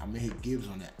coverage. I'm gonna hit Gibbs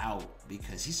on the out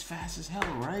because he's fast as hell,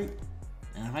 right?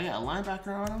 And if I got a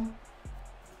linebacker on him,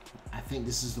 I think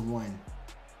this is the one.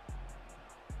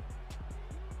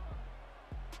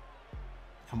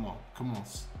 Come on.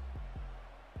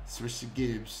 Switch to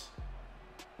Gibbs.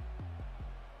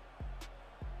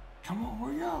 Come on,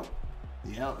 hurry up.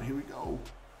 Yep, here we go.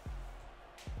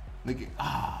 Look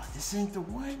at, this ain't the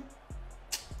one.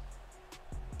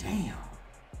 Damn.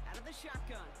 Out of the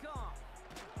shotgun, gone.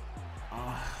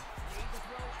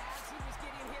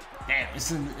 Damn, it's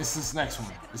this next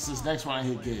one. It's this next one I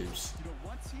hit Gibbs.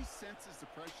 Once he senses the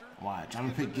pressure, Watch, I'm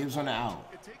gonna pick Gibbs on the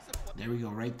out. There we go,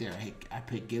 right there. I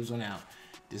picked Gibbs on the out.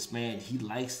 This man, he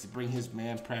likes to bring his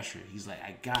man pressure. He's like,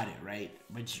 I got it, right?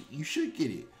 But you should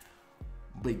get it.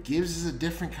 But Gibbs is a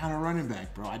different kind of running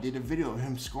back, bro. I did a video of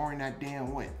him scoring that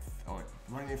damn width. Or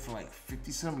running for like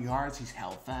 50-some yards. He's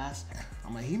hell fast.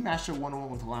 I'm like, he matched up one-on-one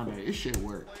with the linebacker. This shit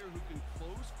worked.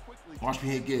 Watch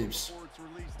me hit Gibbs.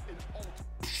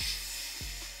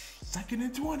 2nd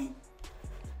and 20.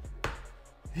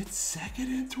 It's 2nd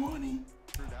and 20.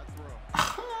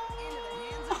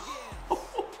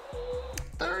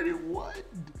 31.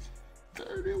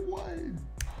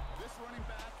 this running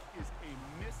back is a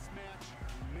mismatch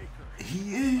maker.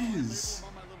 He is.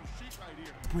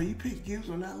 Bro, you pick Gibbs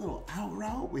on that little out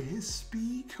route with his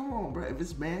speed? Come on, bro. If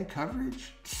it's man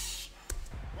coverage,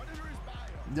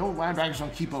 no linebackers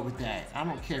don't keep up with that. I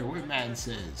don't care what Madden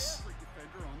says.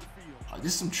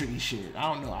 This is some tricky shit.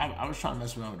 I don't know. I was trying to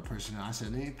mess around with the personnel. I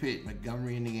said, let me put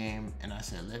Montgomery in the game. And I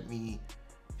said, let me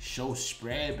show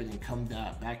spread, but then come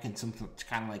back in some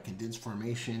kind of like condensed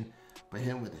formation. but hit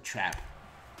him with a trap.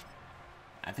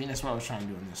 I think that's what I was trying to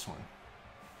do in this one.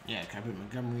 Yeah, can I put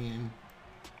Montgomery in?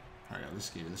 All right, let's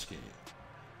get it. Let's get it.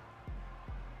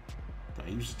 Do I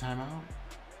use the timeout?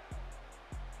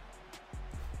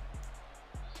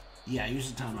 Yeah, I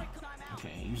use the timeout.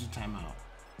 Okay, I use the timeout.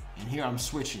 And here I'm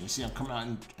switching. You see, I'm coming out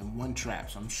in one trap.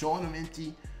 So I'm showing them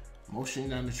empty, motioning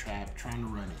down the trap, trying to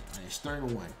run it. All right, it's 3rd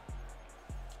and 1.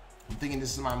 I'm thinking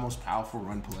this is my most powerful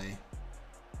run play.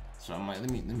 So I'm like,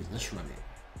 let's run it.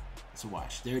 So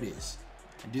watch, there it is.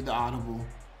 I did the audible.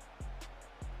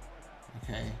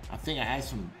 Okay, I think I add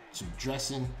some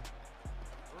dressing.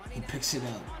 He picks it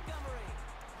up.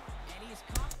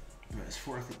 But it's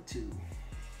 4th and 2.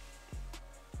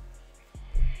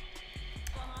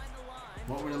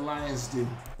 What would the Lions do?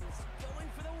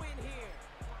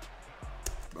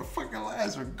 The fucking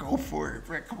Lions would go for it,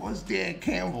 bro. Come on, it's Dan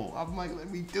Campbell. I'm like, let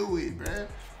me do it, bro.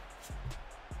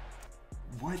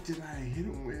 What did I hit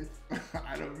him with?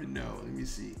 I don't even know. Let me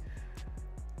see.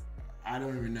 I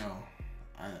don't even know.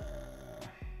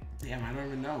 Damn, I don't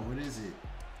even know. What is it?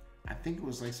 I think it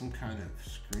was like some kind of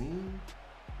screen.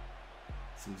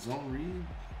 Some zone read.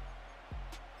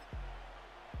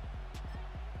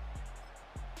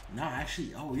 No,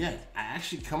 actually, oh yeah, I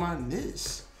actually come on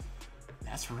this.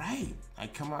 That's right. I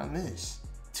come on this.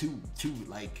 Two,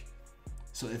 like,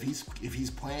 so if he's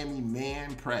playing me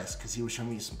man press, because he was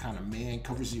showing me some kind of man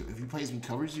cover 0. If he plays me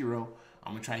cover 0,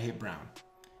 I'm gonna try to hit Brown.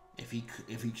 If he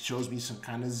shows me some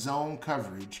kind of zone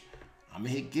coverage, I'm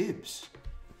gonna hit Gibbs.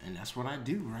 And that's what I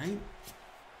do, right?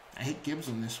 I hit Gibbs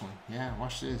on this one. Yeah,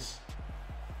 watch this.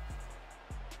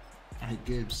 I hit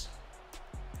Gibbs.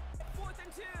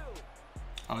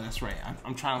 Oh, that's right.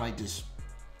 I'm trying to like just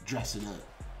dress it up.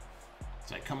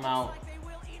 So I come out,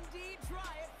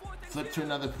 flip to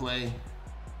another play,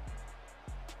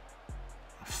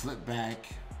 flip back.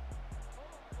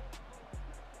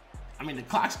 I mean, the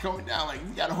clock's coming down. Like,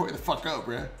 you gotta hurry the fuck up,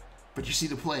 bruh. But you see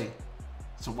the play.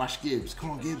 So watch Gibbs.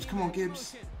 Come on, Gibbs. Come on,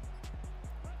 Gibbs.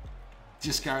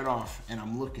 Just got it off, and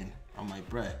I'm looking. I'm like,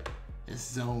 bruh,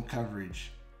 it's zone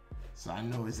coverage. So I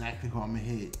know exactly who I'm gonna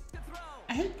hit.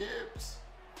 I hit Gibbs.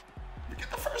 We get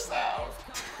the first down.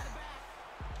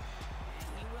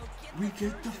 We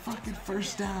get the fucking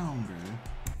first down,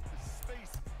 bro.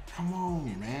 Come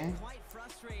on, man.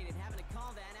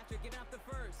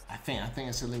 I think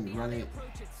I said let me run it.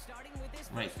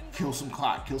 Right, kill some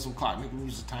clock, make him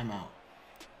use the timeout.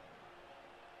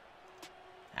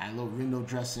 Add a little window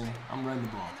dressing. I'm running the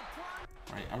ball.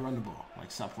 Right, I run the ball.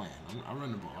 Like, stop playing. I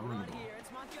run the ball. I run the ball.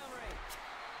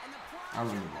 I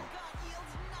run the ball.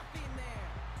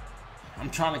 I'm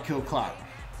trying to kill clock.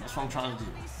 That's what I'm trying to do.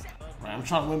 Right, I'm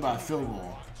trying to win by a field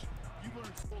goal.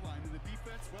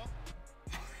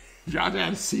 Y'all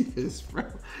gotta see this, bro.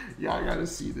 Y'all gotta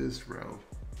see this, bro.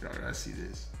 Y'all gotta see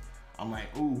this. I'm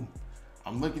like, ooh.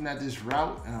 I'm looking at this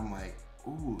route, and I'm like,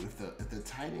 ooh, if the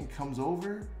tight end comes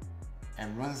over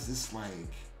and runs this like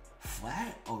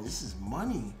flat, oh, this is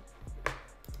money.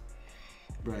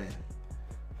 Bruh.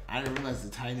 I didn't realize the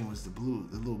tight end was the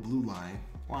little blue line.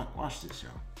 Watch this, yo.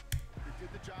 Did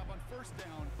the job on 1st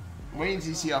down. Wait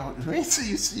until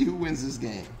you see who wins this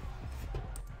game.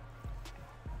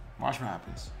 Watch what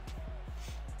happens.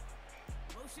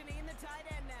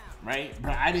 Right?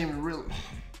 But I didn't even really.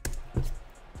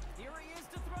 Here he is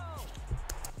to throw.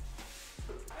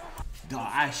 Dog,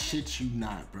 I shit you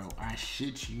not, bro. I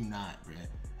shit you not, bro.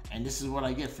 And this is what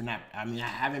I get for not. I mean, I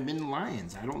haven't been to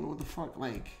Lions. I don't know what the fuck.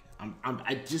 Like,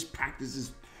 I just practice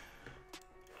this.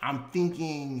 I'm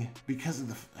thinking because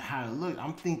of how it looked.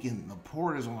 I'm thinking the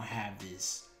Porter's gonna have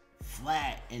this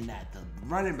flat, and that the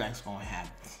running back's gonna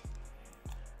have this.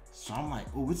 So I'm like,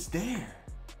 oh, it's there.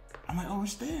 I'm like, oh,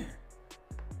 it's there.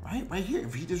 Right here.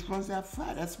 If he just runs that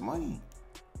flat, that's money.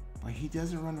 But he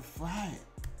doesn't run the flat.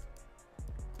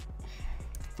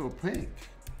 Throw a pick.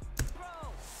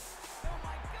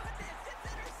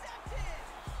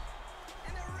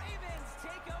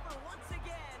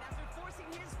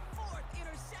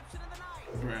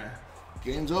 Bruh.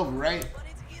 Game's over, right?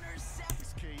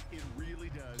 It really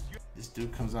does. This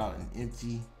dude comes out an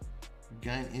empty,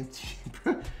 gun empty,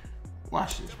 bro.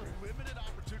 Watch this, bro. Limited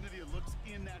opportunity it looks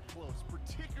in that close,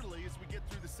 particularly as we get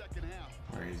through the second half.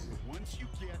 Where is it? Once you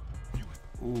get, you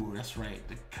Ooh, that's right.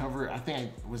 The cover, I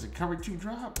think, was it cover 2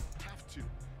 drop? have to.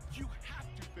 You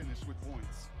have to finish with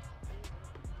points.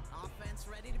 Offense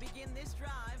ready to begin this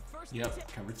drive. First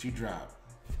Yep, cover 2 drop.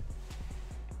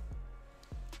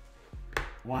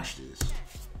 Watch this.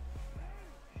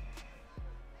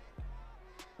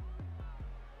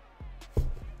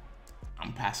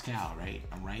 I'm Pascal, right?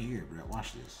 I'm right here, bro.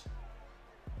 Watch this.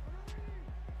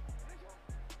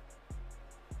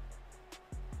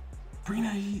 Bring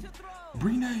that heat.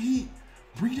 Bring that heat.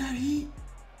 Bring that heat.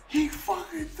 He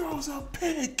fucking throws a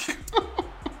pick. You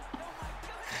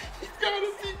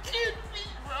gotta be kidding me,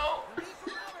 bro. You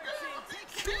gotta be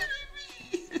kidding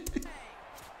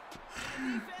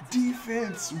me.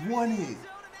 Defense won it.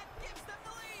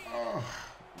 Oh,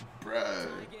 bruh.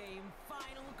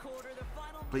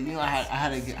 But you know, I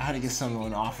had to get someone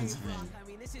on the offensive end.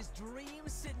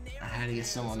 I had to get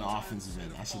someone on the offensive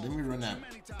end. I said, let me run that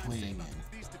play again.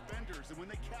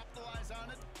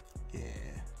 Yeah.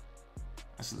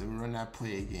 I said, let me run that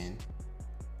play again.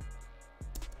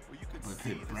 But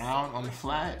hit Brown on the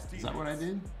flat. Is that what I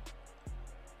did?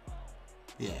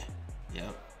 Yeah.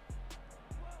 Yep.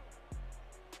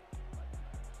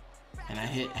 And I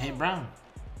hit Brown.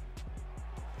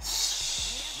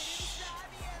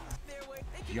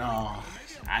 Y'all,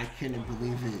 I couldn't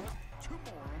believe it.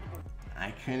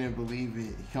 I couldn't believe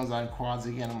it. He comes out in quads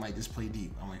again. I'm like, just play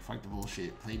deep. I'm like, fuck the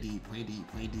bullshit. Play deep, play deep,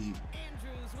 play deep.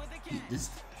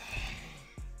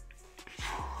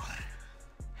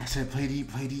 I said, play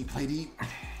deep, play deep, play deep.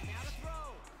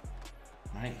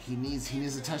 Right? He needs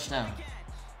a touchdown.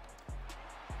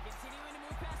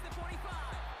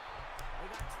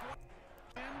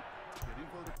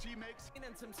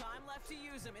 Some time left to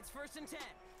use him. It's 1st and 10.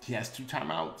 He has 2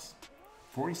 timeouts.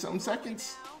 40-something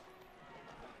seconds.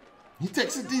 He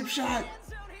takes a deep shot.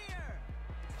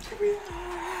 Give me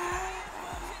that.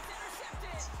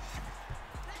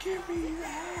 Give me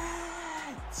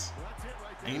that.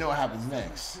 And you know what happens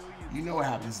next. You know what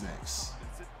happens next.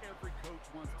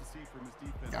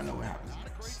 Y'all know what happens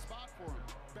next.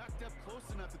 Backed up close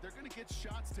enough that they're going to get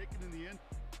shots taken in the end.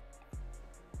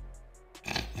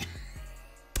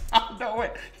 I know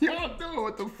it. Y'all know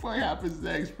what the fuck happens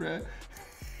next, bruh.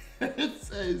 It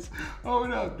says,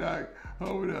 hold up, dog.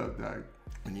 Hold up, dog.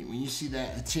 When you see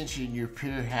that attention your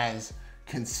peer has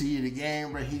conceded a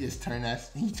game, bro, he just turned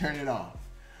it off.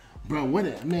 Bro,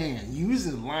 man,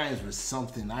 using lines was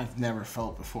something I've never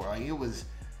felt before. Like, it was,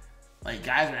 like,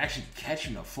 guys were actually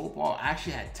catching the football. I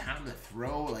actually had time to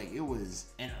throw. Like, it was,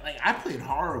 and, like, I played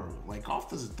horrible. Like, golf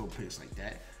doesn't throw picks like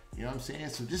that. You know what I'm saying?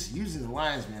 So just using the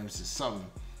lines, man, was just something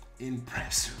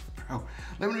impressive, bro.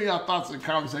 Let me know your thoughts in the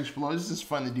comment section below. This is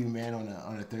fun to do, man,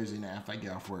 on a Thursday night after I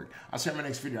get off work. I'll see you in my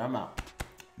next video. I'm out.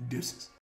 Deuces.